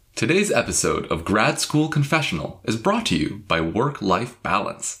Today's episode of Grad School Confessional is brought to you by Work-Life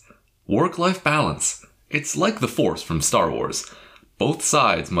Balance. Work-life balance. It's like the Force from Star Wars. Both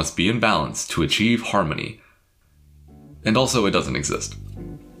sides must be in balance to achieve harmony. And also, it doesn't exist.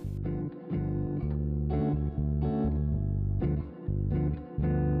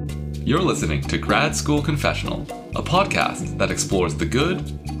 You're listening to Grad School Confessional, a podcast that explores the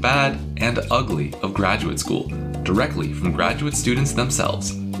good, bad, and ugly of graduate school, directly from graduate students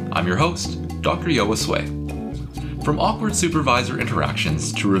themselves. I'm your host, Dr. Yoa Sway. From awkward supervisor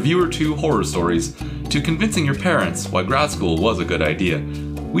interactions to reviewer 2 horror stories to convincing your parents why grad school was a good idea,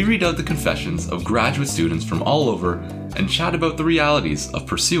 we read out the confessions of graduate students from all over and chat about the realities of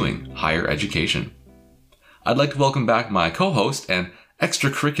pursuing higher education. I'd like to welcome back my co-host and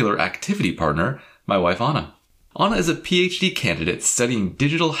extracurricular activity partner, my wife Anna. Anna is a PhD candidate studying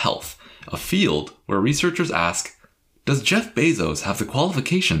digital health, a field where researchers ask, does Jeff Bezos have the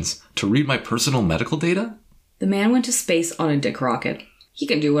qualifications to read my personal medical data? The man went to space on a dick rocket. He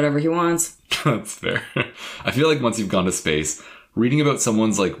can do whatever he wants. That's fair. I feel like once you've gone to space, reading about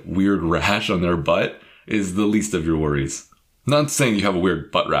someone's weird rash on their butt is the least of your worries. I'm not saying you have a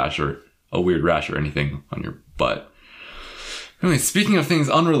weird butt rash or a weird rash or anything on your butt. Anyway, speaking of things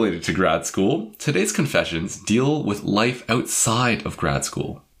unrelated to grad school, today's confessions deal with life outside of grad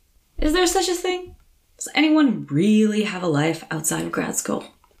school. Is there such a thing? Does anyone really have a life outside of grad school?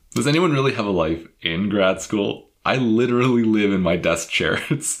 Does anyone really have a life in grad school? I literally live in my desk chair.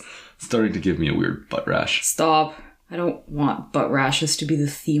 It's starting to give me a weird butt rash. Stop. I don't want butt rashes to be the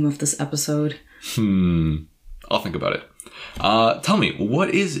theme of this episode. I'll think about it. Tell me,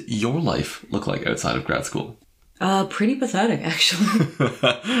 what is your life look like outside of grad school? Pretty pathetic, actually.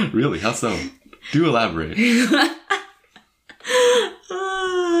 Really? How so? Do elaborate.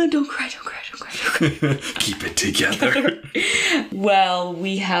 Don't cry. Keep it together. Well,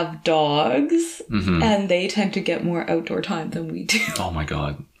 we have dogs, and they tend to get more outdoor time than we do. Oh my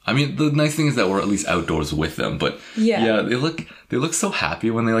god. I mean, the nice thing is that we're at least outdoors with them, but yeah they look so happy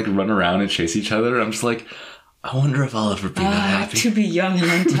when they run around and chase each other. I'm just like, I wonder if I'll ever be that happy. To be young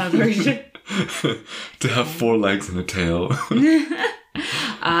and untethered. To have 4 legs and a tail.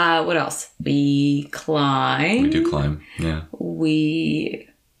 What else? We climb. We do climb, yeah.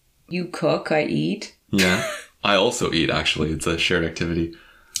 You cook, I eat. Yeah. I also eat, actually. It's a shared activity.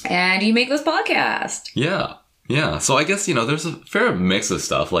 And you make this podcast. Yeah. So I guess, there's a fair mix of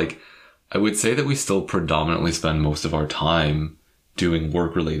stuff. I would say that we still predominantly spend most of our time doing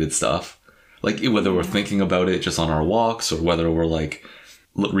work-related stuff. Whether we're thinking about it just on our walks or whether we're,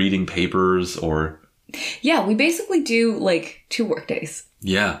 reading papers or... Yeah, we basically do, 2 work days.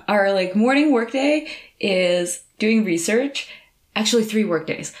 Yeah. Our, morning work day is doing research. Actually, 3 work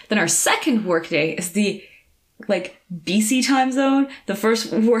days. Then our second work day is the, BC time zone. The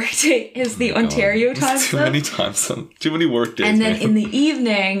first work day is the Ontario time zone. Too many time zones. Too many work days, and then in the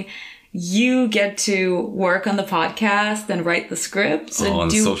evening, you get to work on the podcast and write the scripts. And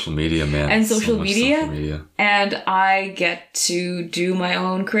social media, man. And social media. And I get to do my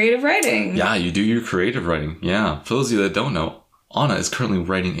own creative writing. Yeah, you do your creative writing. Yeah. For those of you that don't know, Anna is currently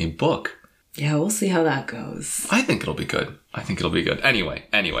writing a book. Yeah, we'll see how that goes. I think it'll be good.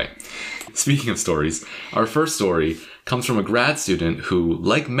 Anyway. Speaking of stories, our first story comes from a grad student who,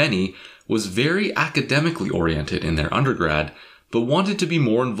 like many, was very academically oriented in their undergrad, but wanted to be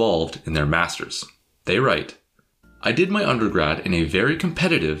more involved in their master's. They write, I did my undergrad in a very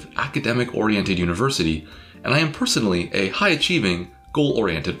competitive, academic-oriented university, and I am personally a high-achieving,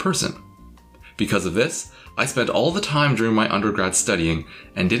 goal-oriented person. Because of this, I spent all the time during my undergrad studying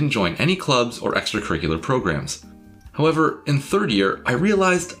and didn't join any clubs or extracurricular programs. However, in 3rd year, I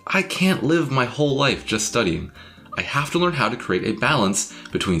realized I can't live my whole life just studying. I have to learn how to create a balance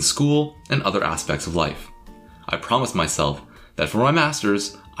between school and other aspects of life. I promised myself that for my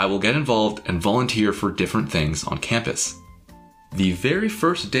master's, I will get involved and volunteer for different things on campus. The very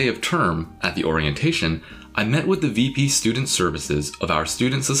first day of term at the orientation, I met with the VP Student Services of our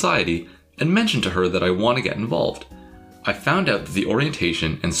student society and mentioned to her that I want to get involved. I found out that the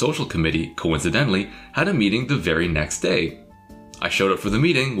orientation and social committee, coincidentally, had a meeting the very next day. I showed up for the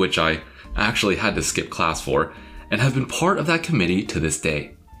meeting, which I actually had to skip class for, and have been part of that committee to this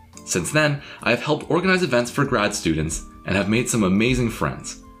day. Since then, I have helped organize events for grad students and have made some amazing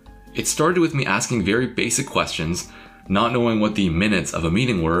friends. It started with me asking very basic questions, not knowing what the minutes of a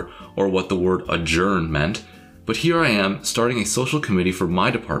meeting were or what the word adjourn meant, but here I am starting a social committee for my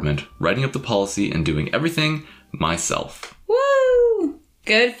department, writing up the policy and doing everything myself. Woo!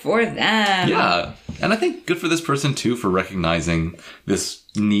 Good for them. Yeah. And I think good for this person too for recognizing this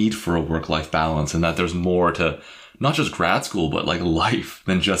need for a work-life balance and that there's more to not just grad school, but like life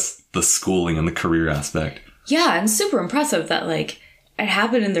than just the schooling and the career aspect. Yeah, and super impressive that like it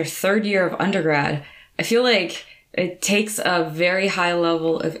happened in their third year of undergrad. I feel like it takes a very high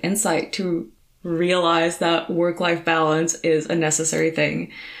level of insight to realize that work-life balance is a necessary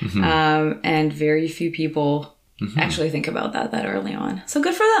thing. And very few people actually think about that early on. So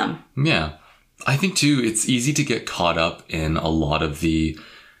good for them. Yeah. I think too, it's easy to get caught up in a lot of the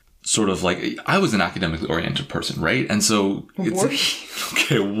sort of like, I was an academically oriented person, right? And so it's,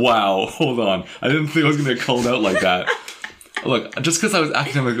 okay, wow, hold on. I didn't think I was going to get called out like that. Look, just because I was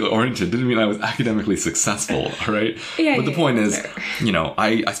academically oriented didn't mean I was academically successful, all right? But the point is, you know,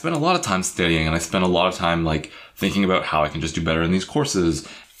 I spent a lot of time studying, and I spent a lot of time like thinking about how I can just do better in these courses.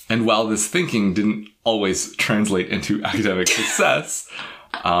 And while this thinking didn't always translate into academic success,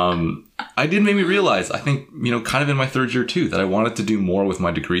 I did make me realize, I think, you know, kind of in my third year too, that I wanted to do more with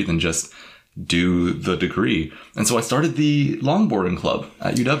my degree than just do the degree. And so I started the longboarding club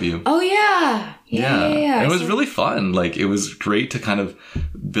at UW. Oh, yeah. And it was really fun. Like, it was great to kind of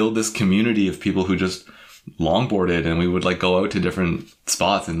build this community of people who just longboarded, and we would like go out to different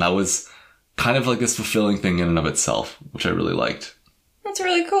spots. And that was kind of like this fulfilling thing in and of itself, which I really liked. That's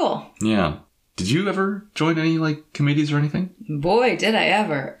really cool. Yeah. Did you ever join any like committees or anything? Boy, did I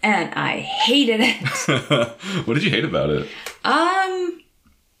ever. And I hated it. What did you hate about it?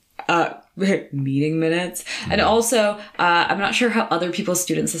 Meeting minutes. And also, I'm not sure how other people's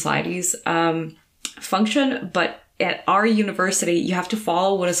student societies function, but at our university, you have to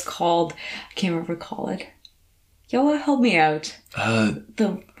follow what is called, I can't remember what to call it. Yoa, help me out.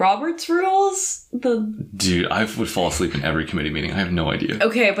 The Roberts rules? Dude, I would fall asleep in every committee meeting. I have no idea.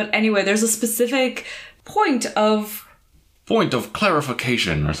 Okay, but anyway, there's a specific point of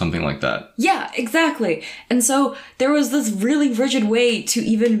clarification or something like that. Yeah, exactly. And so there was this really rigid way to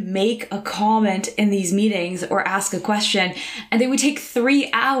even make a comment in these meetings or ask a question, and they would take 3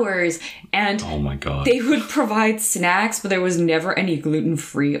 hours, and oh my God, they would provide snacks, but there was never any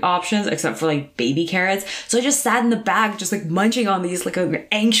gluten-free options except for like baby carrots. So I just sat in the back just like munching on these like an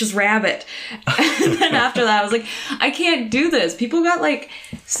anxious rabbit. And then after that I was like, I can't do this. People got like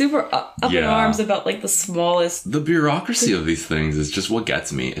super up in arms about like the smallest. The bureaucracy of these things is just what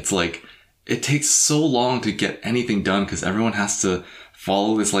gets me. It's like, it takes so long to get anything done because everyone has to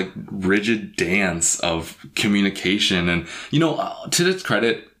follow this like rigid dance of communication. And, you know, to its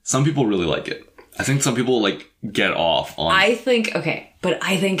credit, some people really like it. I think some people like get off on. I think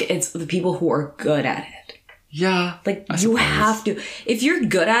it's the people who are good at it. Yeah. Like, you have to. If you're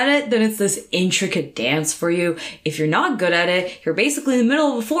good at it, then it's this intricate dance for you. If you're not good at it, you're basically in the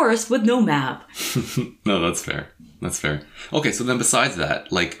middle of a forest with no map. No, that's fair. That's fair. Okay, so then besides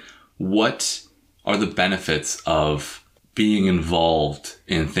that, like, what are the benefits of being involved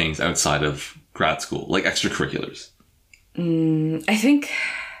in things outside of grad school, like extracurriculars? I think,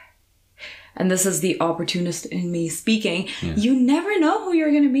 and this is the opportunist in me speaking, you never know who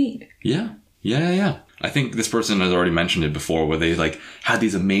you're going to meet. Yeah. I think this person has already mentioned it before, where they like had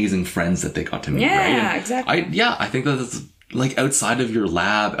these amazing friends that they got to meet. Yeah, right? exactly. I think that's like outside of your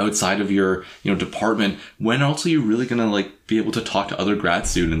lab, outside of your, you know, department. When else are you really gonna like be able to talk to other grad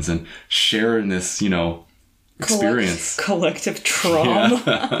students and share in this, you know, experience? Collective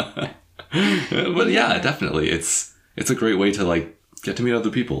trauma. Yeah. But yeah, definitely, it's a great way to like get to meet other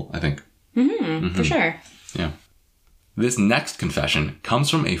people, I think. For sure. Yeah. This next confession comes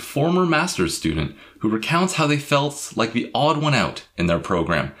from a former master's student who recounts how they felt like the odd one out in their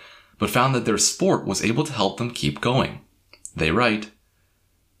program, but found that their sport was able to help them keep going. They write,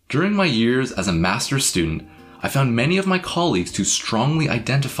 "During my years as a master's student, I found many of my colleagues to strongly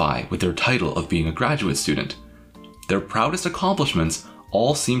identify with their title of being a graduate student. Their proudest accomplishments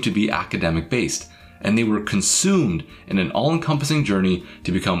all seemed to be academic based, and they were consumed in an all-encompassing journey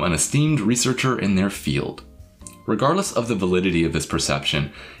to become an esteemed researcher in their field. Regardless of the validity of this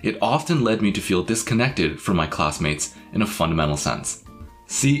perception, it often led me to feel disconnected from my classmates in a fundamental sense.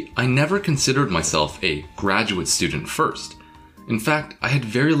 See, I never considered myself a graduate student first. In fact, I had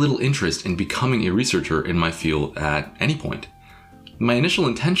very little interest in becoming a researcher in my field at any point. My initial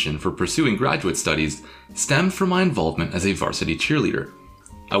intention for pursuing graduate studies stemmed from my involvement as a varsity cheerleader.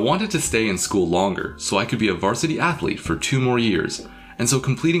 I wanted to stay in school longer so I could be a varsity athlete for 2 more years, and so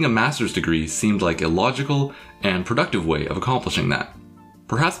completing a master's degree seemed like a logical and productive way of accomplishing that.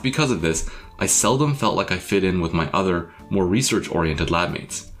 Perhaps because of this, I seldom felt like I fit in with my other, more research-oriented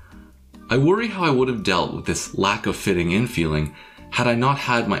labmates. I worry how I would have dealt with this lack of fitting in feeling had I not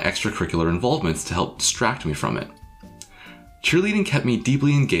had my extracurricular involvements to help distract me from it. Cheerleading kept me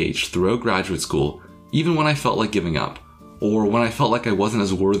deeply engaged throughout graduate school, even when I felt like giving up, or when I felt like I wasn't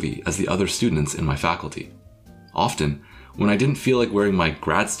as worthy as the other students in my faculty. Often, when I didn't feel like wearing my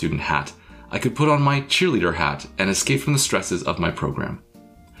grad student hat, I could put on my cheerleader hat and escape from the stresses of my program.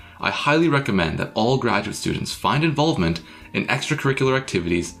 I highly recommend that all graduate students find involvement in extracurricular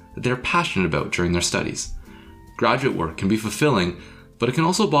activities that they're passionate about during their studies. Graduate work can be fulfilling, but it can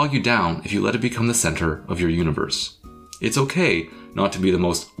also bog you down if you let it become the center of your universe. It's okay not to be the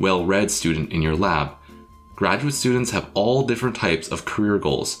most well-read student in your lab. Graduate students have all different types of career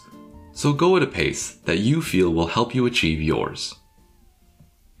goals, so go at a pace that you feel will help you achieve yours.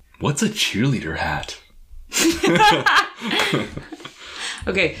 What's a cheerleader hat?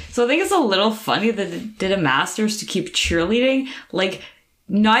 Okay, so I think it's a little funny that it did a master's to keep cheerleading. Like,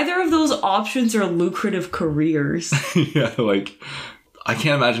 neither of those options are lucrative careers. Yeah, like, I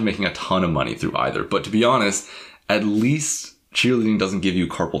can't imagine making a ton of money through either. But to be honest, at least cheerleading doesn't give you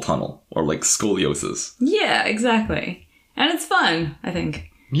carpal tunnel or, like, scoliosis. Yeah, exactly. And it's fun, I think.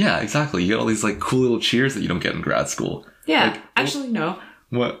 Yeah, exactly. You get all these, like, cool little cheers that you don't get in grad school. Yeah, like, actually, no.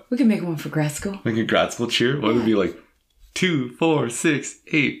 What? We can make one for grad school. Like a grad school cheer? What would it be like? 2, 4, 6,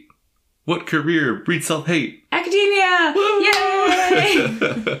 8. What career breeds self-hate? Academia! Woo!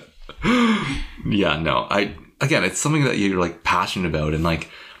 Yay! Yeah, no. Again, it's something that you're like passionate about. And like,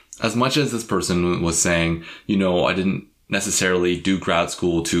 as much as this person was saying, you know, I didn't necessarily do grad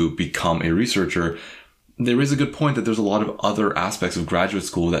school to become a researcher, there is a good point that there's a lot of other aspects of graduate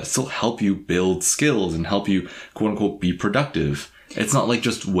school that still help you build skills and help you, quote unquote, be productive. It's not like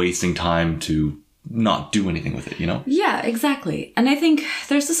just wasting time to not do anything with it, you know? Yeah, exactly. And I think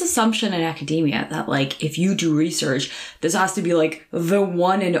there's this assumption in academia that, like, if you do research, this has to be, like, the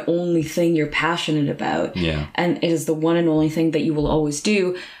one and only thing you're passionate about. Yeah. And it is the one and only thing that you will always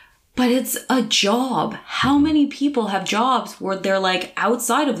do. But it's a job. How many people have jobs where they're like,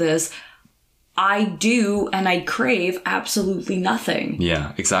 outside of this, I do and I crave absolutely nothing.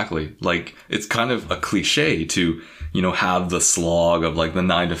 Yeah, exactly. Like, it's kind of a cliche to, you know, have the slog of like the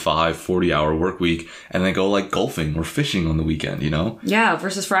 9 to 5, 40-hour work week and then go like golfing or fishing on the weekend, you know? Yeah,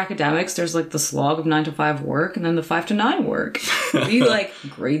 versus for academics, there's like the slog of 9 to 5 work and then the 5 to 9 work. You like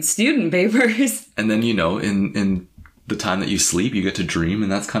grade student papers. And then, you know, in the time that you sleep, you get to dream,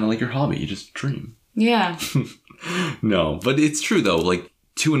 and that's kind of like your hobby. You just dream. Yeah. No, but it's true though. Like,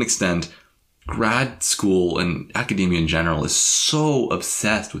 to an extent, grad school and academia in general is so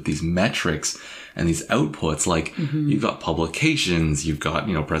obsessed with these metrics and these outputs. Like, you've got publications, you've got,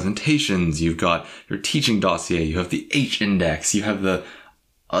 you know, presentations, you've got your teaching dossier, you have the H index, you have the,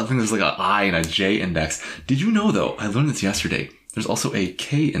 I think there's like an I and a J index. Did you know though, I learned this yesterday, there's also a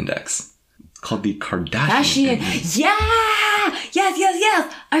K index called the Kardashian index. Yeah!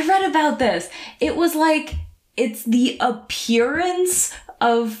 Yes. I read about this. It was like, it's the appearance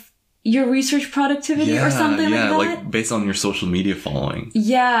of your research productivity or something like that. Yeah, like based on your social media following.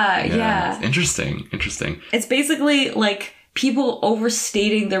 Yeah. It's interesting. It's basically like people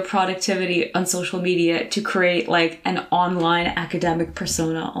overstating their productivity on social media to create like an online academic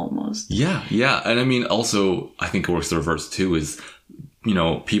persona almost. Yeah. And I mean, also, I think it works the reverse too, is, you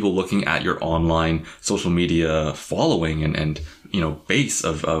know, people looking at your online social media following and you know, base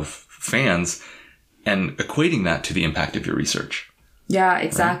of fans and equating that to the impact of your research. Yeah,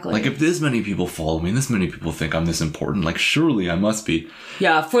 exactly. Right? Like, if this many people follow me and this many people think I'm this important, like, surely I must be.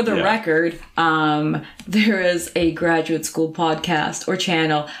 Yeah, for the record, there is a graduate school podcast or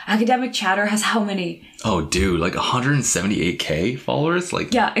channel. Academic Chatter has how many? Oh, dude, like 178K followers?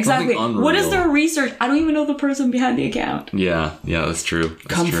 Like, yeah, exactly. What is their research? I don't even know the person behind the account. Yeah, that's true.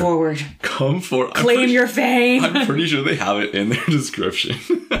 Come forward. Claim your fame. I'm pretty sure they have it in their description.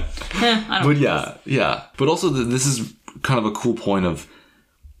 But yeah. But also, this is kind of a cool point of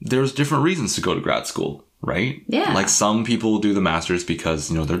there's different reasons to go to grad school, right? Yeah. Like, some people do the master's because,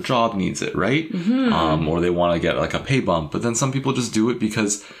 you know, their job needs it, right? Or they want to get like a pay bump. But then some people just do it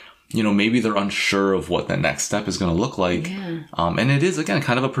because, you know, maybe they're unsure of what the next step is going to look like. Yeah. And it is, again,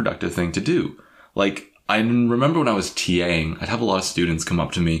 kind of a productive thing to do. Like, I remember when I was TAing, I'd have a lot of students come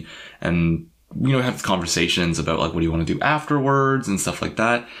up to me and, you know, have conversations about like, what do you want to do afterwards and stuff like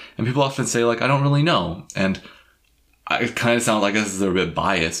that. And people often say like, I don't really know. And it kind of sounds like this is a bit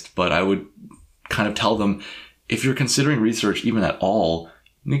biased, but I would kind of tell them, if you're considering research even at all,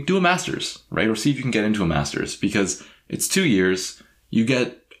 do a master's, right? Or see if you can get into a master's, because it's 2 years. You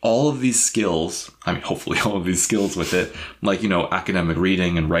get all of these skills. I mean, hopefully all of these skills with it, like, you know, academic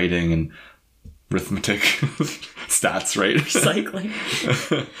reading and writing and arithmetic, stats, right? Recycling.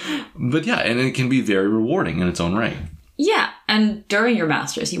 But yeah, and it can be very rewarding in its own right. Yeah, and during your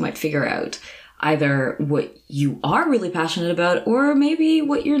master's, you might figure out either what you are really passionate about or maybe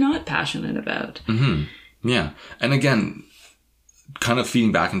what you're not passionate about. Yeah. And again, kind of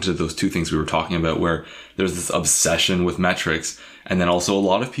feeding back into those two things we were talking about, where there's this obsession with metrics, and then also a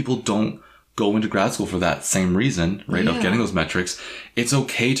lot of people don't go into grad school for that same reason, right? Of getting those metrics. It's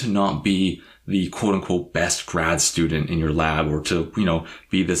okay to not be the quote unquote best grad student in your lab, or to, you know,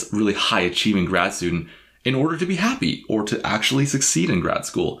 be this really high achieving grad student in order to be happy or to actually succeed in grad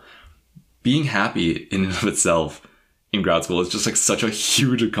school. Being happy in and of itself in grad school is just like such a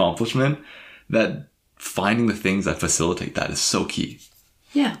huge accomplishment that finding the things that facilitate that is so key.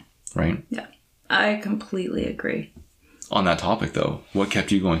 Yeah. Right? Yeah. I completely agree. On that topic though, what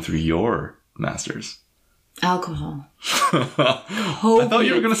kept you going through your master's? Alcohol. I thought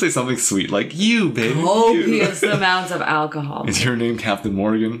you were going to say something sweet, like you, baby. Copious amounts of alcohol. Is your name Captain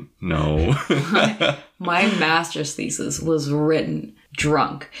Morgan? No. My master's thesis was written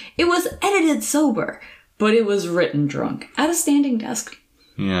drunk. It was edited sober, but it was written drunk at a standing desk.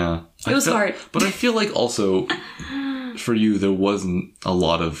 Yeah. It was hard. But I feel like also for you, there wasn't a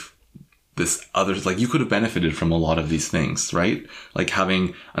lot of this other, like you could have benefited from a lot of these things, right? Like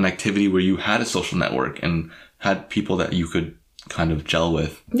having an activity where you had a social network and had people that you could kind of gel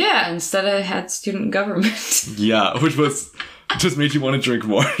with. Yeah, instead I had student government. Yeah, which was just made you want to drink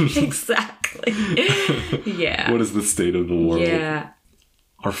more. Exactly. Yeah. What is the state of the world? Yeah.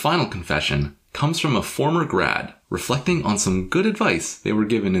 Our final confession comes from a former grad reflecting on some good advice they were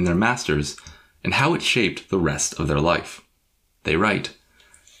given in their masters and how it shaped the rest of their life. They write,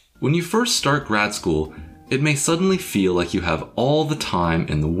 "When you first start grad school, it may suddenly feel like you have all the time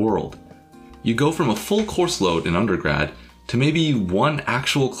in the world. You go from a full course load in undergrad to maybe one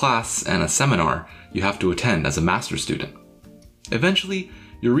actual class and a seminar you have to attend as a master's student. Eventually,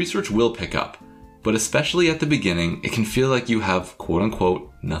 your research will pick up, but especially at the beginning, it can feel like you have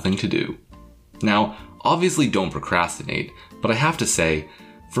quote-unquote nothing to do. Now, obviously don't procrastinate, but I have to say,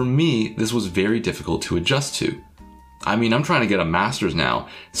 for me, this was very difficult to adjust to. I mean, I'm trying to get a master's now,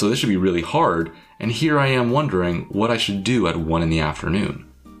 so this should be really hard, and here I am wondering what I should do at 1 in the afternoon.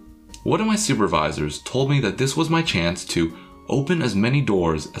 One of my supervisors told me that this was my chance to open as many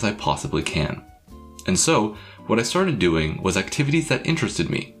doors as I possibly can. And so, what I started doing was activities that interested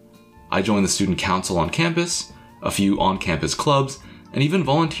me. I joined the student council on campus, a few on-campus clubs, and even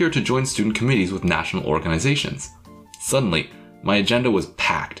volunteered to join student committees with national organizations. Suddenly, my agenda was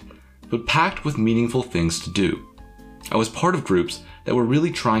packed, but packed with meaningful things to do. I was part of groups that were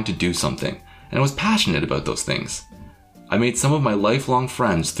really trying to do something, and I was passionate about those things. I made some of my lifelong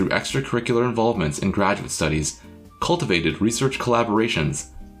friends through extracurricular involvements in graduate studies, cultivated research collaborations,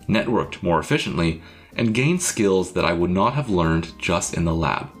 networked more efficiently, and gained skills that I would not have learned just in the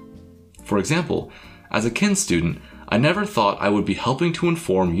lab. For example, as a kin student, I never thought I would be helping to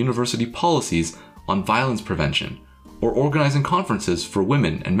inform university policies on violence prevention or organizing conferences for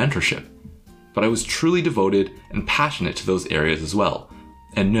women and mentorship. But I was truly devoted and passionate to those areas as well.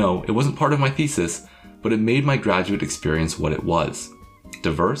 And no, it wasn't part of my thesis, but it made my graduate experience what it was: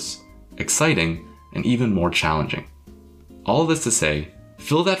 diverse, exciting, and even more challenging. All this to say,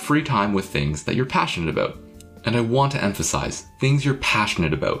 fill that free time with things that you're passionate about. And I want to emphasize things you're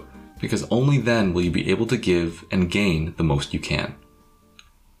passionate about, because only then will you be able to give and gain the most you can."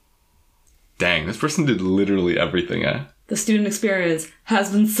 Dang, this person did literally everything, eh? The student experience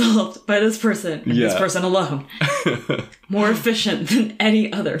has been solved by this person and this person alone. More efficient than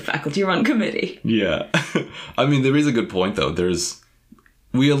any other faculty-run committee. Yeah. I mean, there is a good point, though.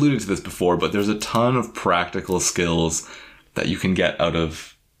 We alluded to this before, but there's a ton of practical skills that you can get out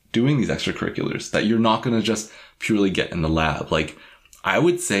of doing these extracurriculars that you're not going to just purely get in the lab. Like, I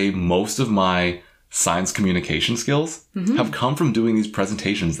would say most of my science communication skills have come from doing these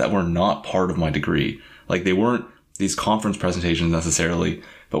presentations that were not part of my degree. Like, they weren't these conference presentations necessarily,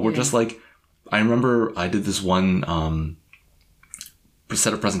 but were just like, I remember I did this one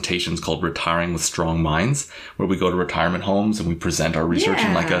set of presentations called Retiring with Strong Minds, where we go to retirement homes and we present our research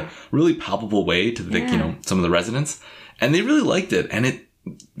in like a really palpable way to the, some of the residents. And they really liked it. And it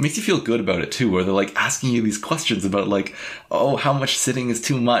makes you feel good about it too, where they're like asking you these questions about like, oh, how much sitting is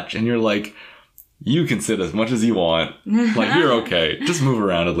too much? And you're like, you can sit as much as you want. Like, you're okay. Just move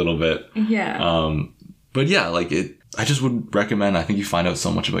around a little bit. Yeah. But yeah, like I just would recommend, I think you find out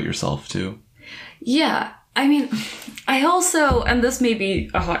so much about yourself too. Yeah. I mean, I also, and this may be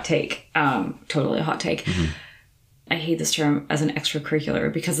a hot take, totally a hot take. I hate this term as an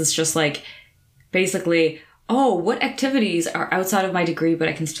extracurricular because it's just like, basically, oh, what activities are outside of my degree, but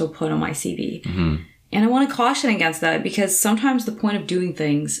I can still put on my CV? And I want to caution against that because sometimes the point of doing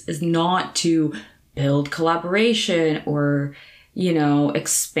things is not to build collaboration or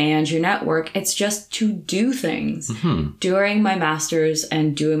expand your network. It's just to do things. During my master's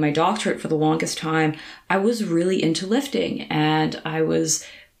and doing my doctorate for the longest time, I was really into lifting and I was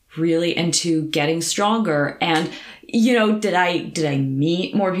really into getting stronger. And, did I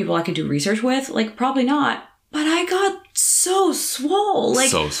meet more people I could do research with? Like, probably not. But I got so swole.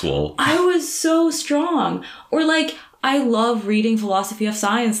 So swole. I was so strong. Or I love reading philosophy of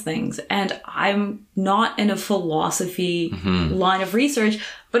science things, and I'm not in a philosophy line of research,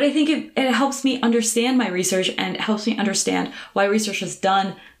 but I think it helps me understand my research and it helps me understand why research is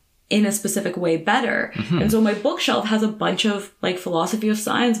done in a specific way better. And so my bookshelf has a bunch of philosophy of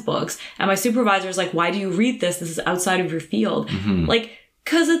science books, and my supervisor's like, why do you read this? This is outside of your field.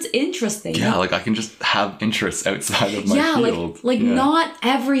 Because it's interesting. Yeah, I can just have interests outside of my field. Not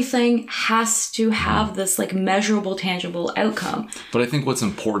everything has to have this measurable, tangible outcome. But I think what's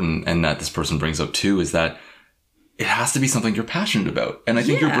important, and that this person brings up too, is that it has to be something you're passionate about. And I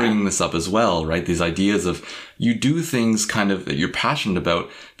think you're bringing this up as well, right? These ideas of you do things kind of that you're passionate about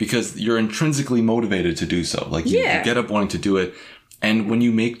because you're intrinsically motivated to do so. You get up wanting to do it. And when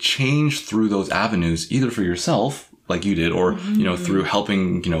you make change through those avenues, either for yourself, like you did, or, through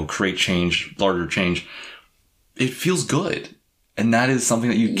helping, create change, larger change, it feels good. And that is something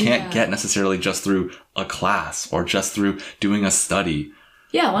that you can't get necessarily just through a class or just through doing a study.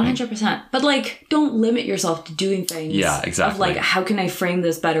 Yeah, 100%. But don't limit yourself to doing things. Yeah, exactly. Of how can I frame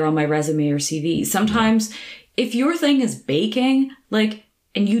this better on my resume or CV? Sometimes if your thing is baking, and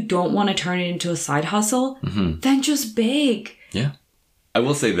you don't want to turn it into a side hustle, then just bake. Yeah. I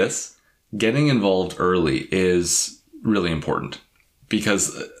will say this, getting involved early is really important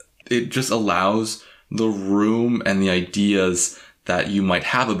because it just allows the room and the ideas that you might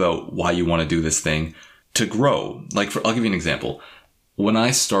have about why you want to do this thing to grow. I'll give you an example. When I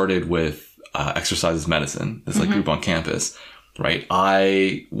started with Exercises Medicine, this group on campus, right?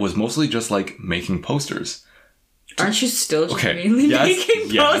 I was mostly just making posters. Aren't you still just mainly making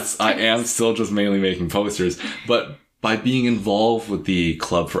posters? Yes, I am still just mainly making posters. But by being involved with the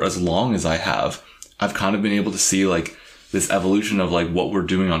club for as long as I have, I've kind of been able to see this evolution of what we're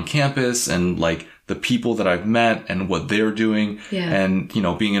doing on campus and the people that I've met and what they're doing. And,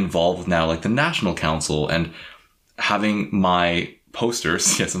 being involved with now the National Council and having my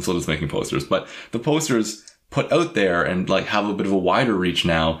posters. Yes, I'm still just making posters, but the posters put out there and have a bit of a wider reach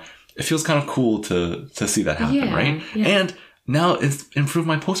now. It feels kind of cool to see that happen, right? Yeah. And now it's improved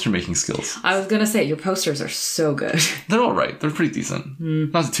my poster making skills. I was going to say, your posters are so good. They're all right. They're pretty decent.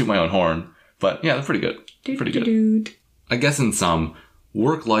 Not to toot my own horn, but yeah, they're pretty good. Pretty good. I guess in sum,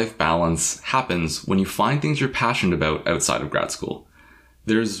 work-life balance happens when you find things you're passionate about outside of grad school.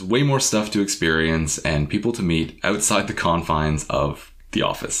 There's way more stuff to experience and people to meet outside the confines of the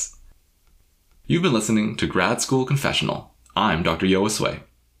office. You've been listening to Grad School Confessional. I'm Dr. Yo Asway.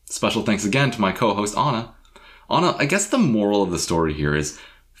 Special thanks again to my co-host Anna. Anna, I guess the moral of the story here is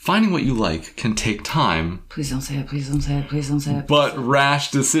finding what you like can take time. Please don't say it, please don't say it, please don't say it. But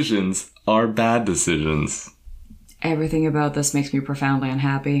rash decisions are bad decisions. Everything about this makes me profoundly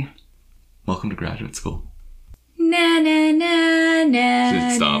unhappy. Welcome to graduate school. Na na na na.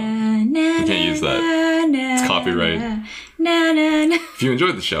 Should stop. We can't use that. It's copyright. Na na na. If you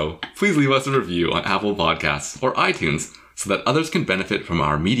enjoyed the show, please leave us a review on Apple Podcasts or iTunes so that others can benefit from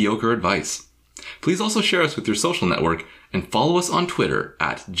our mediocre advice. Please also share us with your social network and follow us on Twitter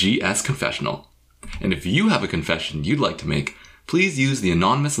at GSConfessional. And if you have a confession you'd like to make, please use the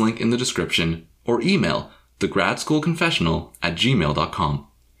anonymous link in the description or email thegradschoolconfessional@gmail.com.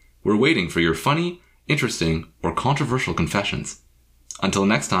 We're waiting for your funny, interesting, or controversial confessions. Until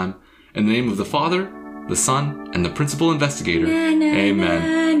next time, in the name of the Father, the Son, and the Principal Investigator,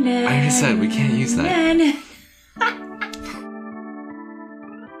 Amen. I already said we can't use that.